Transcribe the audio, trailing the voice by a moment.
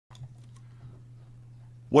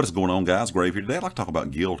What is going on, guys? Grave here. Today I'd like to talk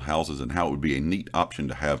about guild houses and how it would be a neat option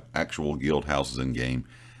to have actual guild houses in game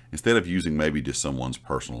instead of using maybe just someone's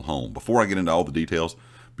personal home. Before I get into all the details,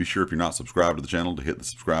 be sure if you're not subscribed to the channel to hit the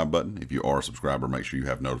subscribe button. If you are a subscriber, make sure you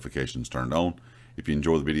have notifications turned on. If you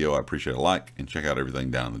enjoy the video, I appreciate a like, and check out everything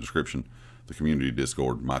down in the description. The community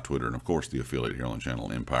Discord, my Twitter, and of course the affiliate here on the channel,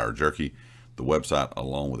 Empire Jerky. The website,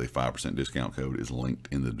 along with a 5% discount code, is linked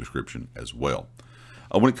in the description as well.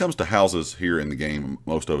 When it comes to houses here in the game,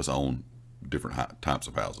 most of us own different types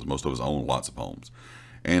of houses. Most of us own lots of homes.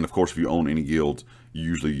 And of course, if you own any guilds, you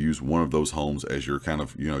usually use one of those homes as your kind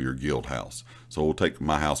of, your guild house. So we'll take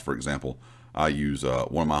my house, for example. I use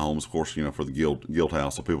one of my homes, of course, for the guild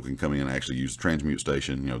house, so people can come in and actually use the transmute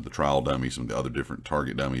station, the trial dummies, some of the other different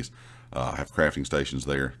target dummies. I have crafting stations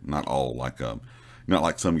there. Not all not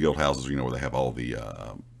like some guild houses, where they have all the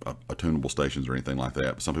attunable stations or anything like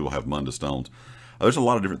that. But some people have Munda stones. There's a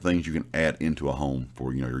lot of different things you can add into a home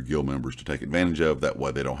for your guild members to take advantage of. That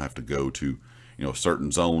way they don't have to go to a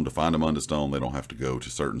certain zone to find a Munda stone. They don't have to go to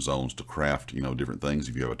certain zones to craft different things.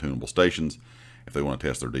 If you have attunable stations, if they want to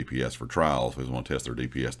test their DPS for trials, if they want to test their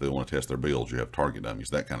DPS, they want to test their builds, you have target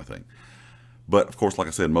dummies, that kind of thing. But of course, like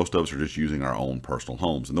I said, most of us are just using our own personal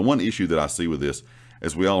homes. And the one issue that I see with this,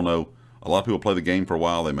 as we all know, a lot of people play the game for a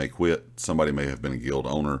while, they may quit. Somebody may have been a guild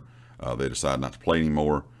owner, they decide not to play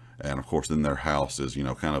anymore. And of course, then their house is,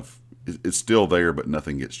 it's still there, but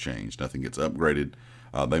nothing gets changed. Nothing gets upgraded.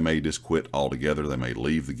 They may just quit altogether. They may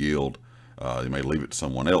leave the guild. They may leave it to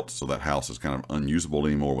someone else. So that house is kind of unusable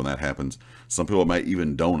anymore when that happens. Some people may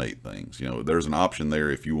even donate things. There's an option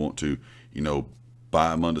there if you want to,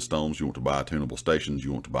 buy Munda stones, you want to buy attunable stations,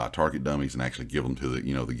 you want to buy target dummies and actually give them to the,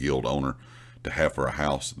 the guild owner to have for a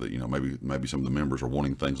house that, maybe some of the members are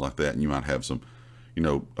wanting things like that. And you might have some,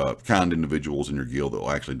 kind individuals in your guild that will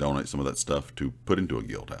actually donate some of that stuff to put into a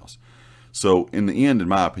guild house. So in the end, in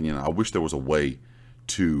my opinion, I wish there was a way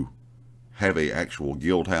to have a actual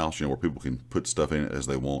guild house, where people can put stuff in it as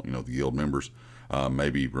they want, the guild members,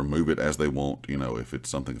 maybe remove it as they want, if it's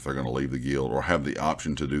something, if they're going to leave the guild, or have the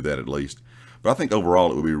option to do that at least. But I think overall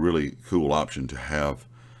it would be a really cool option to have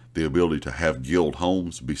the ability to have guild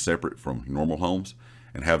homes be separate from normal homes,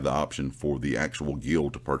 and have the option for the actual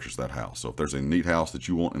guild to purchase that house. So if there's a neat house that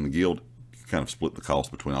you want in the guild, you can kind of split the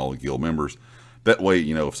cost between all the guild members. That way,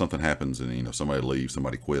 if something happens and, somebody leaves,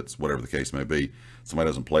 somebody quits, whatever the case may be, somebody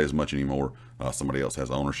doesn't play as much anymore, somebody else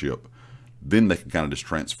has ownership, then they can kind of just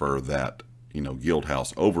transfer that, guild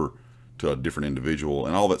house over to a different individual,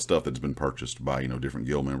 and all that stuff that's been purchased by, different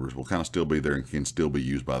guild members will kind of still be there and can still be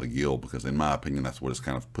used by the guild, because in my opinion, that's what it's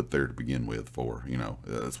kind of put there to begin with for,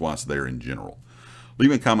 that's why it's there in general. Leave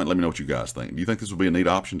me a comment, let me know what you guys think. Do you think this would be a neat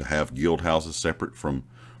option to have guild houses separate from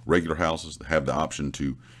regular houses, to have the option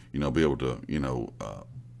to, be able to,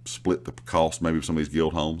 split the cost maybe of some of these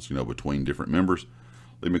guild homes, between different members?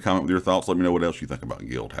 Leave me a comment with your thoughts. Let me know what else you think about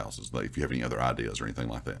guild houses, if you have any other ideas or anything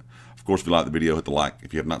like that. Of course, if you like the video, hit the like.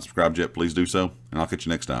 If you have not subscribed yet, please do so, and I'll catch you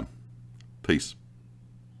next time. Peace.